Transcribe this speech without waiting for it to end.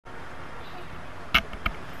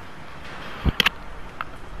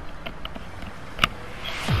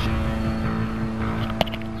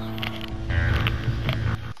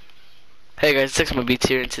Hey guys, it's my Beats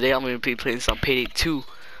here, and today I'm gonna be playing some PAYDAY2.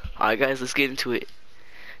 Alright guys, let's get into it.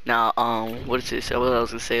 Now, what is this? What I was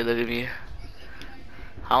gonna say, look at me.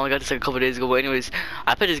 I only got this like a couple days ago, but anyways,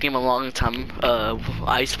 I played this game a long time.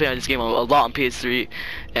 I used to play this game a lot on PS3,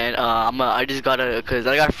 and I just got cause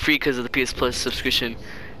I got free because of the PS Plus subscription,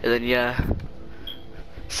 and then yeah.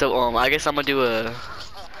 So I guess I'm gonna do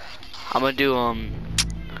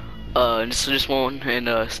just one and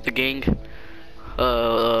the gang.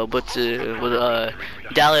 With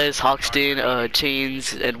Dallas, Hoxton,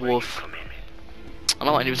 Chains, and Wolf. I don't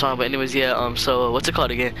know what anyone's talking about. Anyways, yeah. So what's it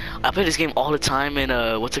called again? I play this game all the time in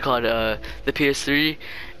what's it called? The PS3,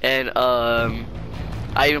 and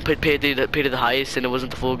I even played Payday the Heist, and it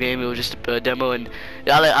wasn't the full game. It was just a demo, and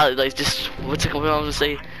I like just what's it called? What I was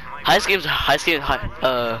gonna say? Heist games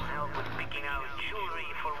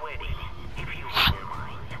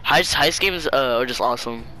are just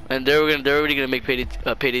awesome, and they're already gonna make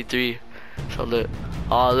Payday 3. So look,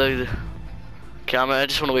 oh look, okay, I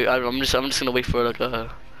just wanna wait. I'm just gonna wait for like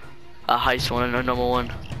a heist one, a normal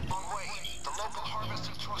one.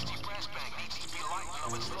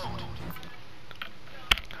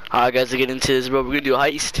 Alright guys, to get into this, bro, we're gonna do a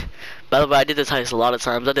heist. By the way, I did this heist a lot of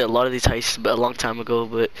times. I did a lot of these heists a long time ago,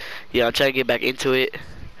 but yeah, I'm trying to get back into it.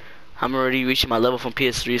 I'm already reaching my level from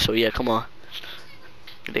PS3, so yeah, come on.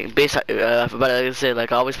 But like I said,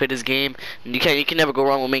 like I always play this game, and you can never go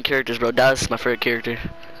wrong with main characters, bro. Dallas is my favorite character.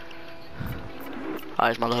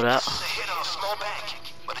 Alright, it's my loadout.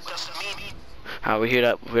 Alright, we hear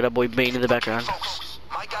that boy Bane in the background.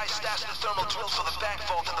 My guy stashed the thermal drill for the back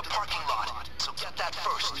vault in the parking lot, so get that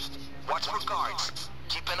first. Watch for guards.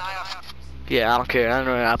 Keep an eye out. Yeah, I don't care. I don't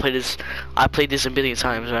know. I played this a billion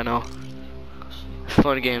times. I know.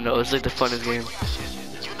 Fun game though. It's like the funnest game.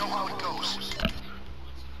 You know how it goes.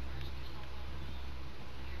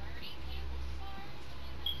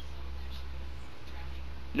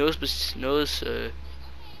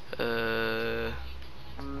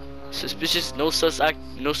 Suspicious, no sus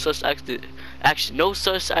actions.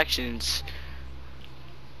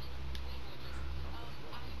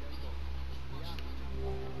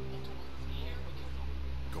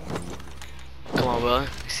 Come on, bro.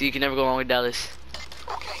 See, you can never go wrong with Dallas.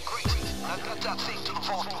 Okay, great. I've got that thing to the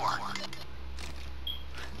vault door.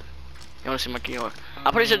 You wanna see my key?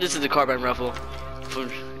 I'm pretty sure this is the carbine rifle.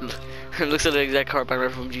 It looks like the exact carbine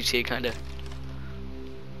rifle from GTA, kinda.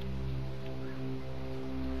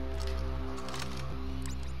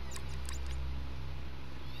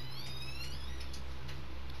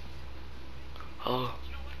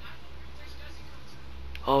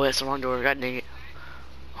 Oh, that's the wrong door. God dang it.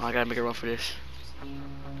 Oh, I gotta make a run for this.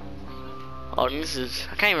 Oh, this is...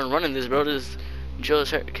 I can't even run in this, bro. This drill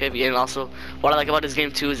is heavy. And also, what I like about this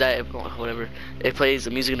game, too, is that... whatever. It plays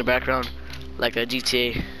the music in the background. Like a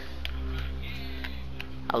GTA.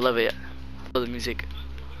 I love it. I love the music.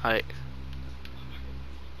 Alright.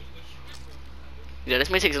 Yeah, this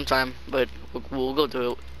may take some time, but we'll go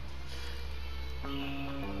through it.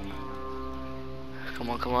 Come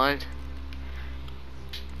on, come on.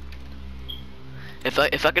 If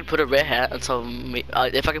I could put a red hat on top of me,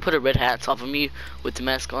 if I could put a red hat on top of me with the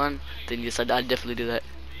mask on, then yes, I'd definitely do that.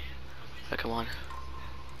 Alright, come on.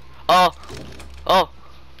 Oh!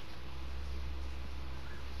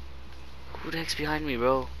 Who the heck's behind me,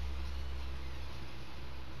 bro?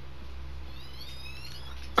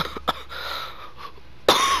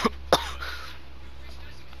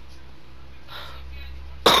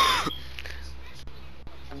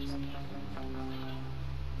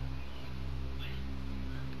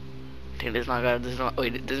 Dang, this not,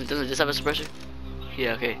 wait, doesn't this have a suppressor?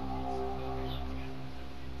 Yeah, okay.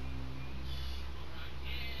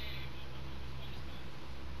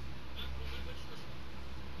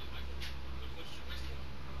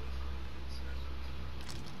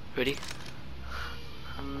 Ready?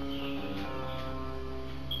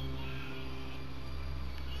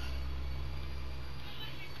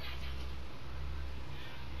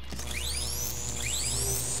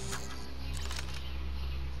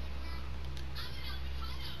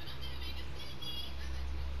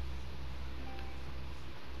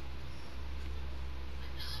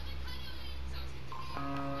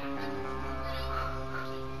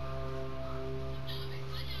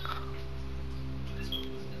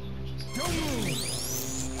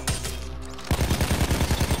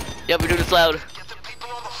 Yeah, we're doing this loud. Get the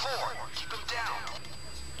people on the floor. Keep them down.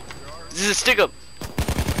 This is a stick up.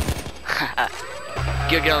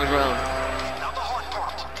 Get on the ground. Now the hard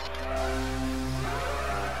part.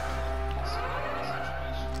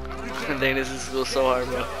 Dang, this is so hard,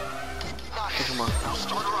 bro. Okay, come on. Now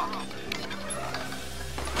start her up.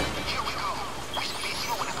 Here we go. We should be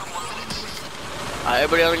through in a couple of minutes. Alright,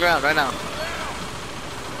 everybody on the ground right now.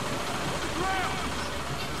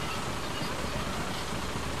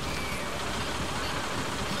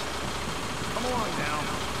 Come along now.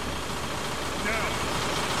 Now.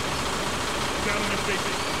 Down on your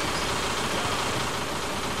faces.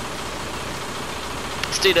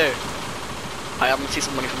 Stay there. Alright, I'm gonna see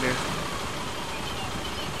some money from here.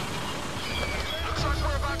 Looks like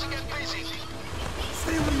we're about to get busy.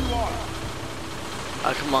 Stay where you are.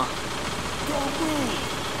 Alright, come on. Don't move.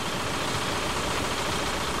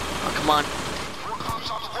 Oh, come on. More cops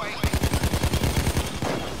on the way.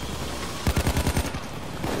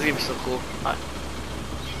 This is gonna be so cool. Alright.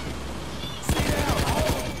 Stay down, all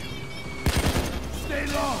of you. Stay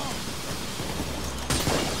low.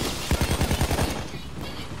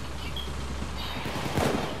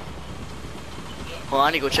 Hold on, I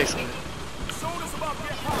need to go check something. The soda's about to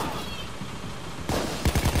get hot.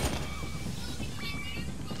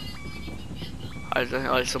 Alright,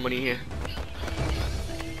 there's somebody here.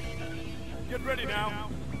 Get ready now.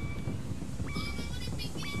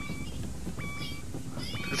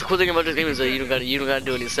 The cool thing about this game is that you don't gotta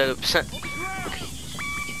do any setups.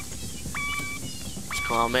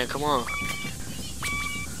 Come on, man, come on. God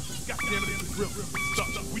damn it, it's the drill. Stop.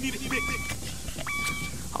 We need it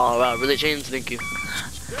fixed. Oh wow, really changed, thank you.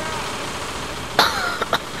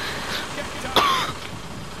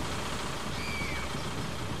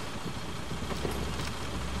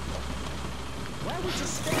 Why would you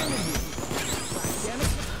stand in here? Damn it.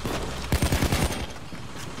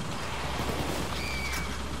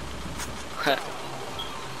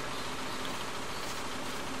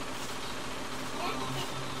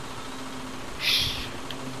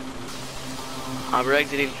 I'm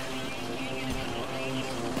exiting.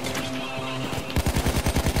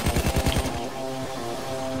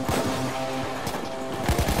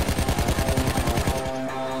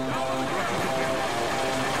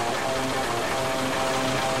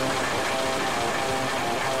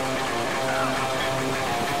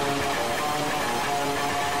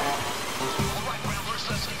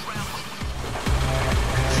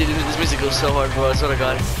 See, this music goes so hard, bro. I swear to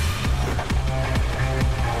God.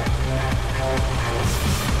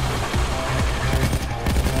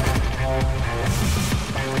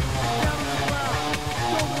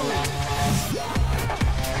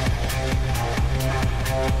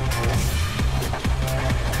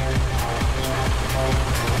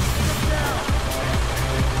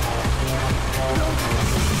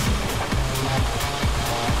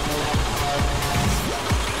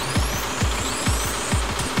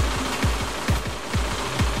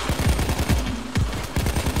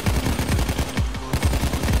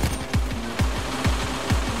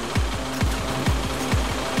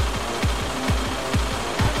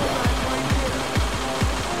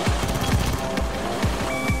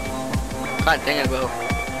 God dang it, bro.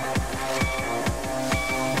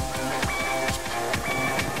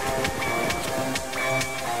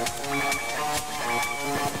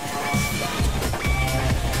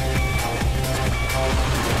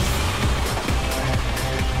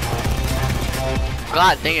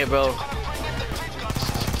 God dang it, bro.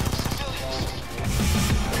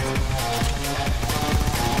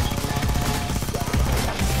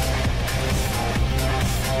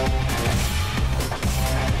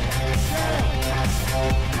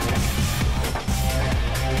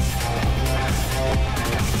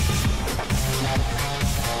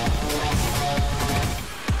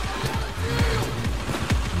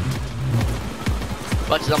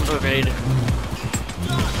 Watch this, I'm throwing a grenade.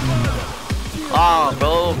 Oh,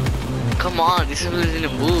 bro. Come on, this is in the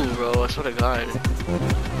move, bro. I swear to God.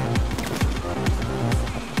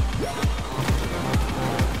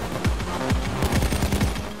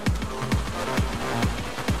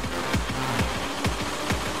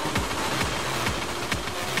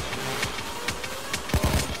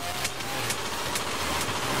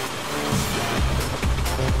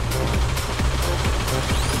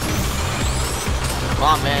 Come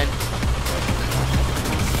on, man.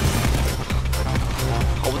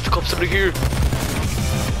 Oh, let's come somebody here.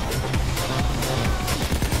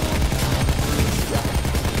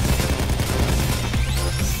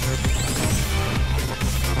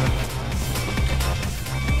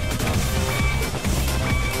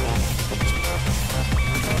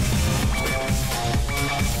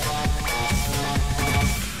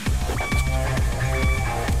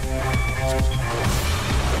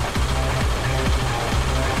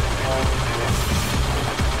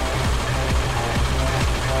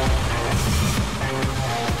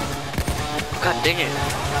 God dang it.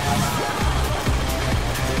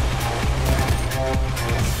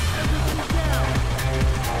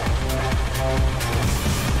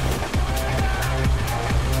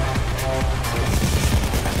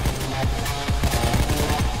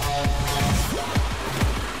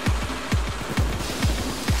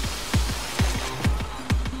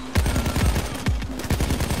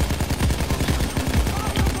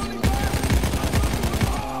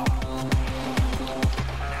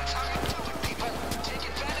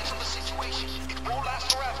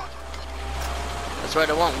 That's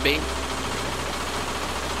right, I won't be.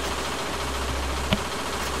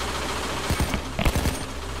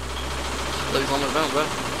 Look, he's almost done, bro.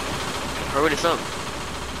 Hurry this up.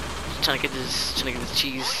 Trying to get this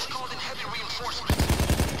cheese.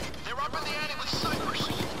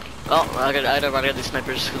 Oh, I gotta these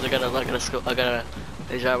snipers because I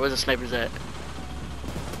gotta where's the snipers at?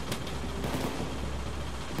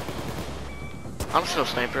 I'm still a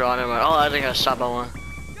sniper. Oh, never mind. Oh, I think I got shot by one.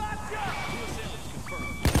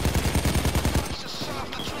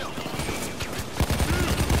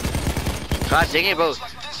 God dang it, bro.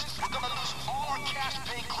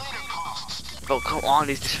 Bro, come on,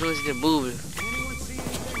 these feelings need to move.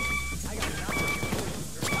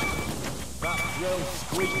 Drill's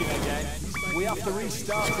squeaking again. We have to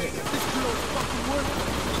restart it. This drill's fucking working.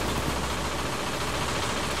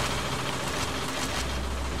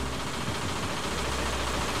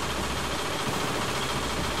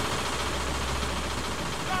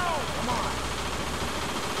 Come on.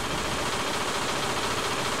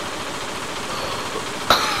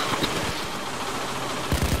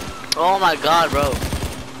 Oh my god, bro.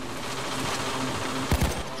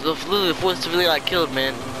 Literally the fourth civilian got killed,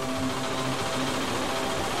 man.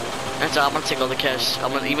 That's all, I'm gonna take all the cash.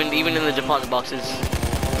 I'm gonna even in the deposit boxes.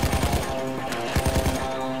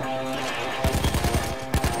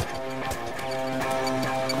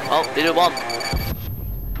 Oh, they do a bomb.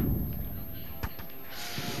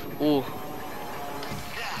 Ooh.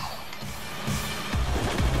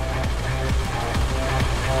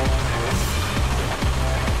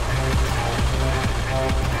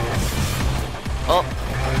 Oh.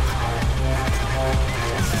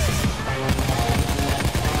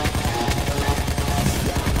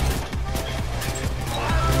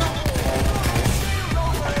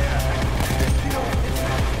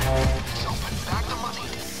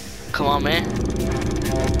 Come on, man.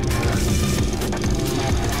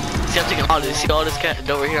 See, I'm taking all of this. See all this cat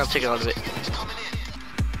over here? I'm taking all of it.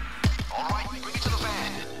 Alright, bring it to the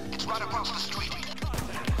van. It's right across the street.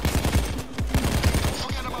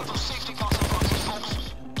 Forget about those safety boxes,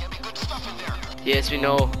 folks. Get me good stuff in there. Yes, we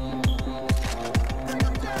know.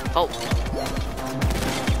 Oh.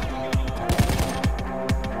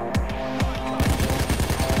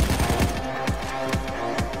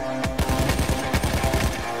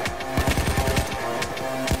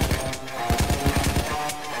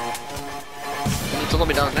 Don't let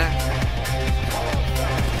me down there.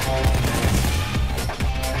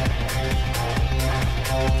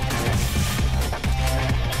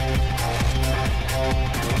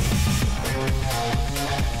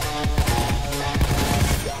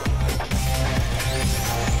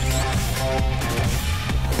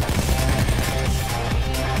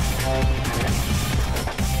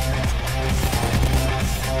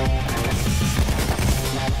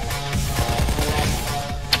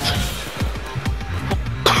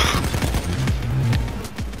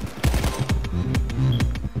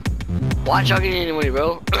 Why y'all getting any money,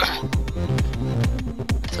 bro?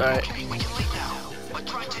 It's alright. Okay, we can leave now, but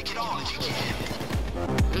try and take it all if you can.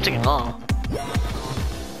 I'm taking it all.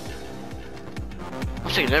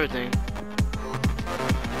 I'm taking everything.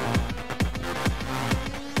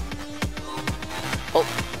 Oh.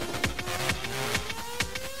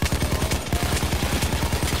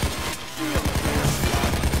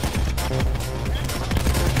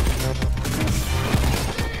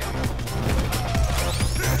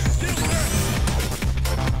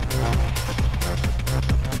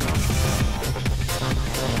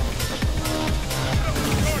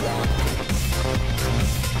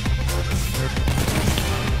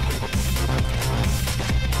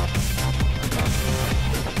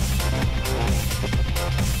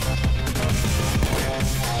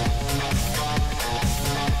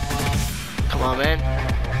 Come on, man.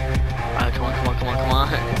 Alright, come on.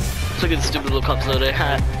 Look at the stupid little cups over there.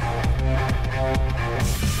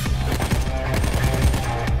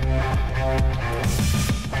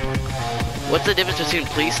 What's the difference between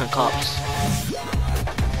police and cops?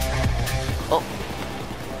 Oh.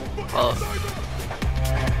 Oh.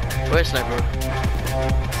 Where's sniper?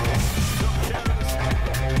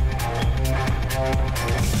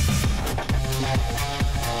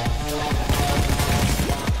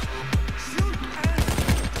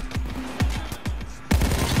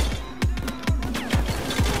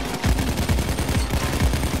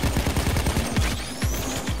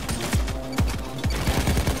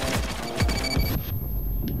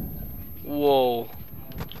 Whoa.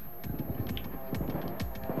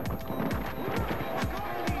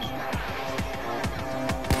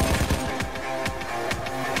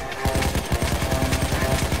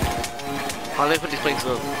 How do they put these planes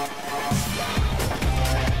up?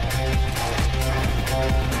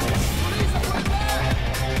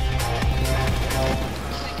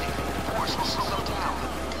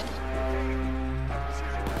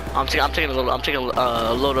 I'm taking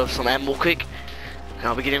a load of some ammo quick, and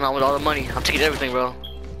I'll be getting on with all the money. I'm taking everything, bro.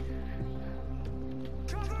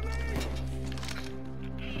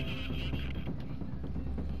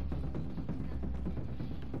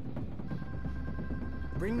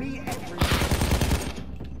 Bring me every.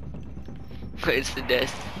 It's the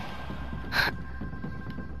death.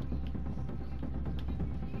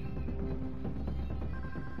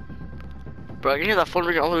 Bro, I can hear that phone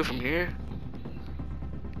ringing all the way from here.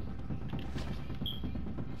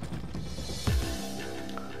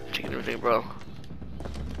 Taking everything, bro.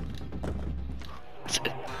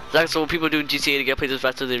 That's what people do in GTA to get places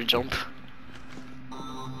faster than they jump.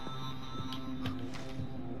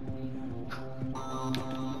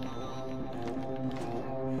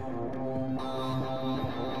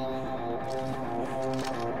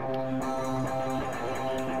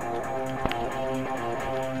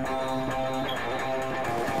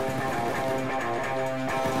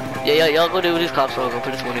 Yeah, y'all go do these cops, so I'll go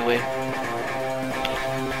put this money away.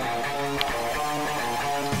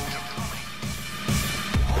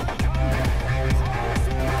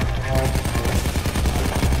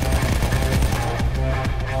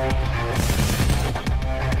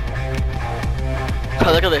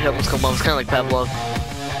 I like how the helmets come off, it's kinda like Pavlov.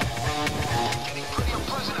 Getting pretty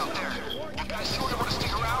unpleasant out there. You guys sure you want to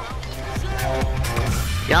stick around?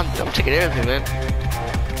 Yeah, I'm taking everything, man.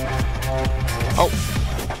 Oh.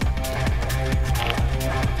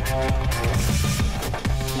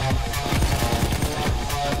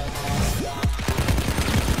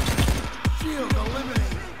 Shield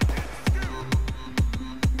eliminated.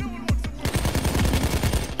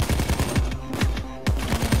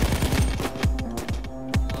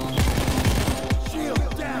 Shield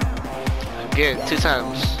down. Again, 2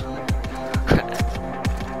 times.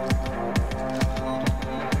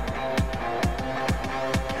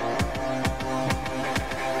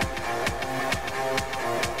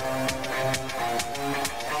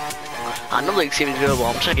 I know they seem available.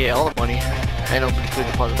 I'm trying to get all the money. I know between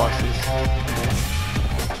the deposit boxes.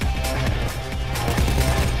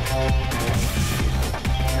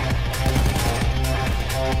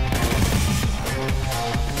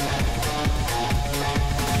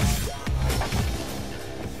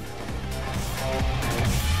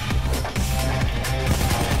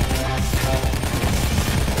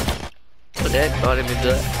 But that, I didn't mean to do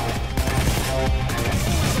that.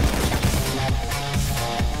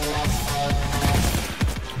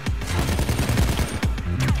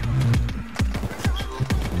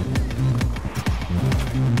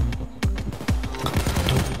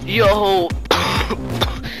 Yo!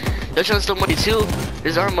 Y'all trying to steal money too?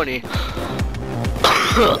 This is our money.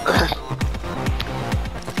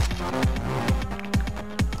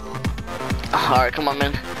 Alright, come on,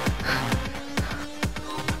 man.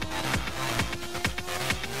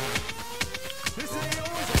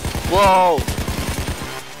 Whoa!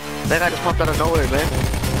 That guy just popped out of nowhere, man.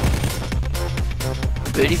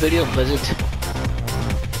 Very unpleasant.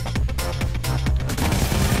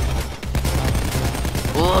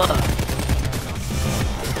 Whoa!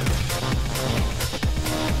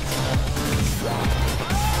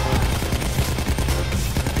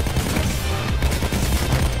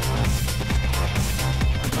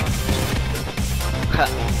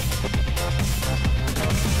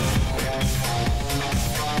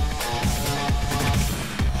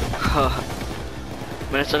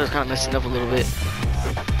 Man, I started kind of messing up a little bit.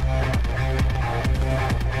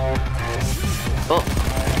 Oh.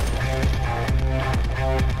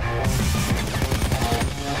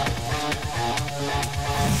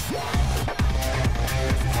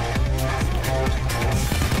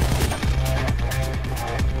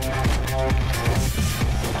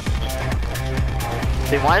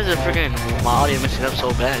 Then why is it freaking my audio messing up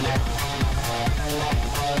so bad?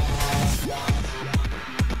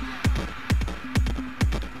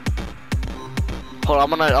 Hold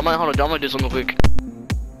on, I'm gonna do something quick.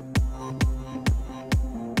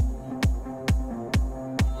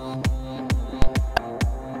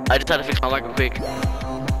 I just had to fix my mic real quick.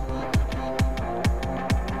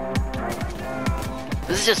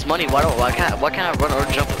 This is just money. Why can't I run or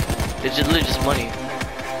jump? It's just literally just money.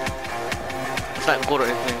 It's not gold or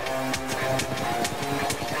anything.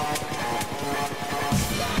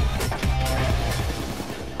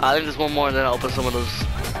 I think there's one more and then I'll open some of those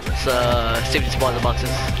safety deposit boxes.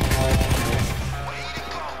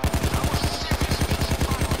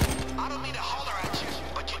 I don't mean to holler at you,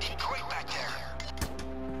 but you did great back there.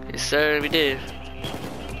 Yes sir, we did.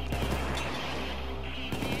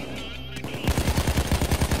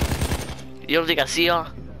 You don't think I see y'all?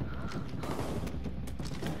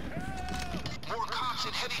 More cops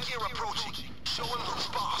in heavy gear approaching. Show them who's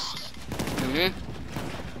boss. A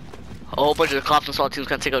whole bunch of cops and SWAT teams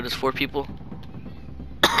can't take out just 4 people.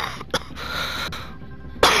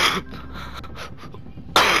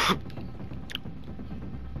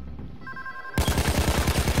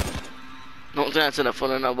 No one's gonna answer that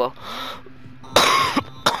phone right now, bro.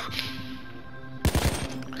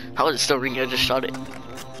 How is it still ringing? I just shot it.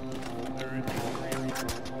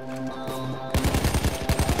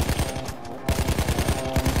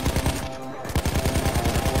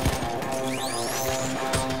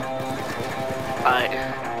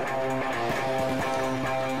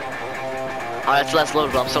 Alright, that's the last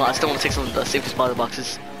load, bro. So I still want to take some of the safety spot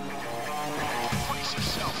boxes.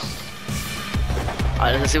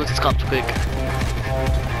 Alright, let's see what this cop too quick.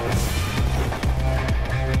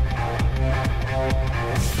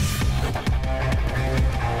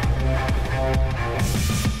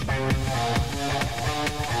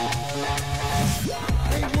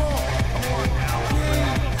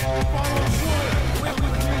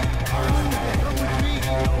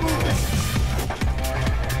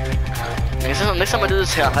 Next time I do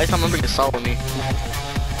this heist, I'm gonna bring the saw with me.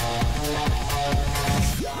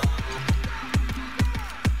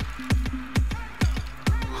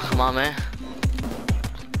 Come on, man.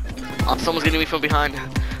 Oh, someone's getting me from behind.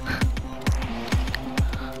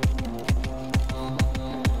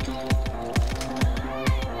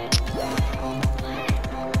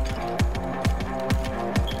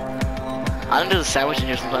 I think there's a sandwich in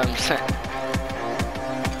here sometimes.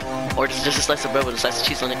 Or just a slice of bread with a slice of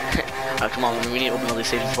cheese on it. Alright, come on, we need to open all these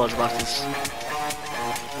safety deposit boxes.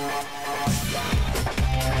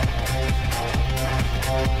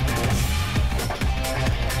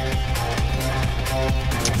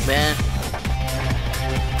 Man.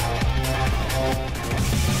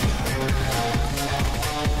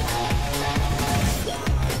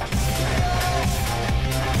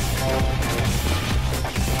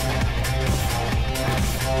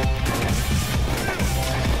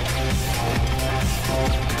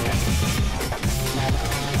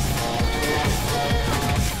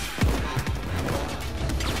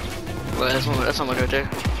 Well, that's one right there.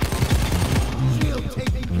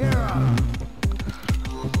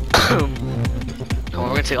 Come on, we're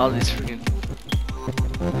gonna take all of these freaking.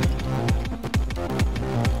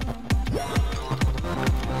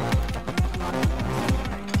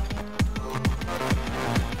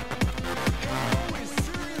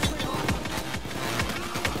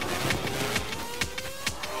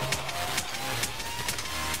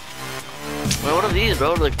 Well, what are these,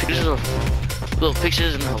 bro? Like pictures of little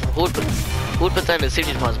pictures and who would put that in the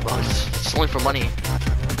safety deposit box? It's only for money,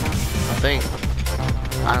 I think.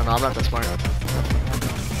 I don't know, I'm not that smart.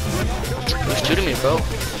 Who's shooting me, bro?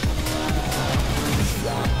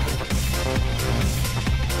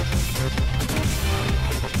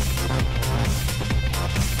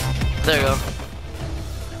 There you go.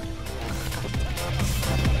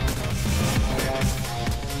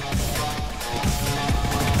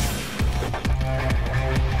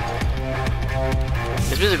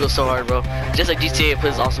 This music goes so hard, bro. Just like GTA, it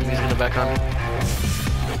plays awesome music in the background.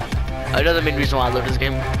 Another main reason why I love this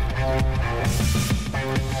game.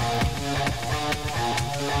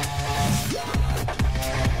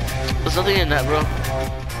 There's nothing in that, bro.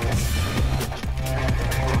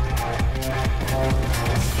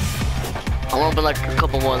 I want to open like a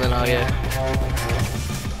couple more than I'll get.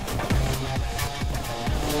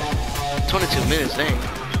 22 minutes, dang.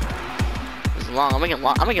 This is long. I'm making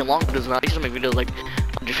long videos now. I used to make videos like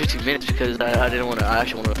under 15 minutes because I didn't want to. I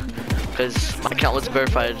actually want to, because my account was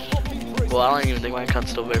verified. Well, I don't even think my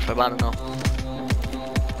account's still verified, but I don't know.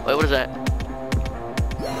 Wait, what is that?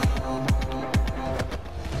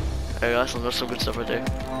 There you go, that's some good stuff right there.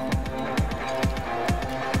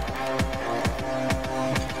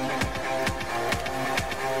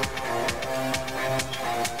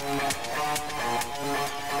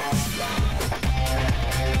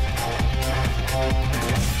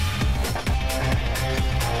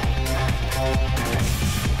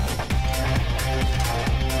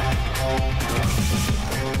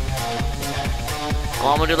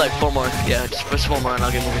 Well, I'm gonna do like 4 more. Yeah, just press 4 more and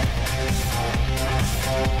I'll get moving.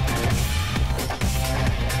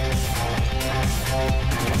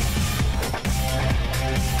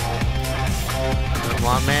 Come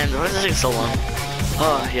on, man. Why is this taking so long?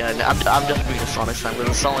 Oh, yeah, I'm definitely doing the saw next time, but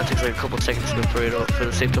the saw only takes like a couple of seconds for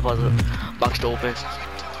the safe deposit box to open.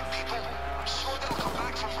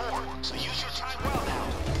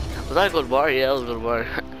 Was that a gold bar? Yeah, that was a gold bar.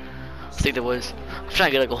 I think that was. I'm trying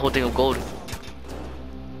to get like a whole thing of gold.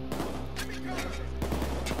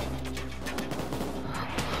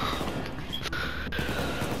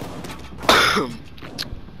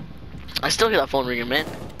 I still hear that phone ringing, man.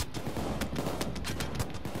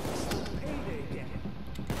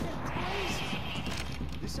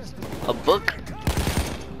 A book?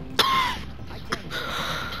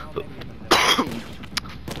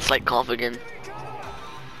 Slight cough again.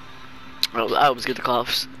 Oh, I always get the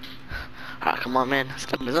coughs. Ah, come on, man. Is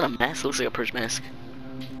that a mask? It looks like a purge mask.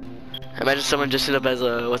 Imagine someone dressed up as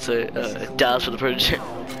a Dallas for the Purge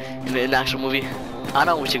in the actual movie. I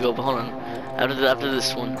know we should go, but hold on. After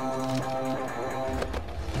this one.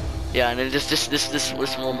 Yeah, and then just this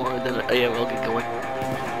one more, then yeah, we'll get going.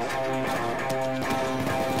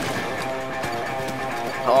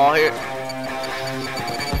 Oh, here.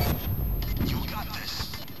 You got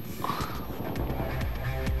this.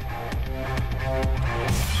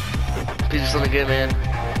 Please do something good, man.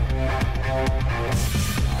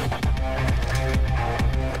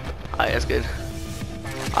 Alright, that's good.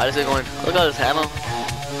 Alright, let's get going. Look at this ammo.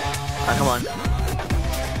 Alright, come on.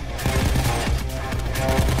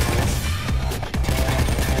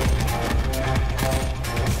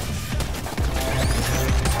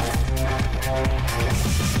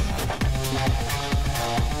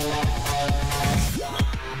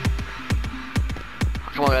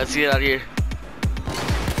 Come on, guys, let's get out of here.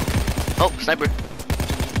 Oh, sniper.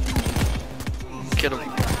 Kill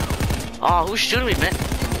him. Oh, who's shooting me, man?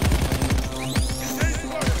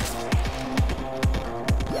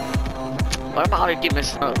 Why am I out here keep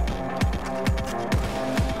messing up?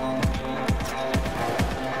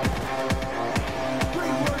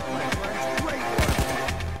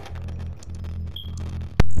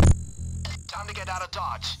 Time to get out of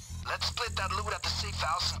Dodge. Let's split that loot at the safe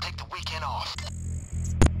house and take the weekend off.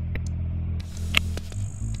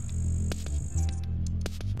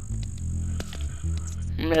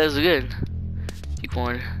 That was good. Keep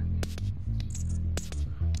going.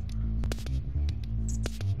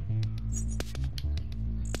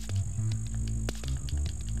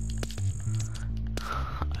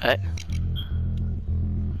 Alright.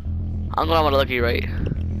 I'm going on my lucky right.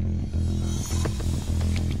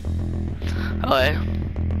 Alright.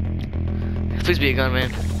 Please be a gun,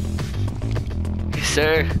 man. Yes,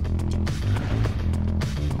 sir.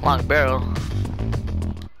 Long barrel.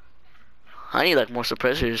 I need like more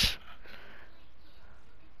suppressors.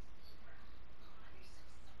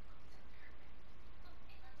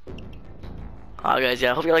 Alright guys,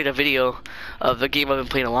 yeah, I hope you liked the video of the game I've been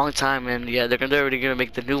playing a long time, and yeah, they're already gonna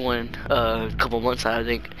make the new one a couple months out, I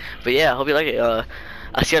think. But yeah, I hope you like it. I'll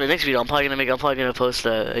see you on the next video. I'm probably gonna post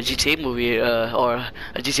a GTA movie or a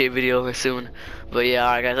GTA video soon. But yeah,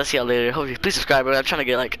 alright guys, I'll see y'all later. Hope you please subscribe. I'm trying to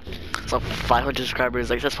get like some 500 subscribers.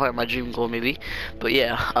 Like that's probably my dream goal maybe. But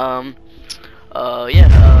yeah,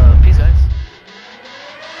 peace.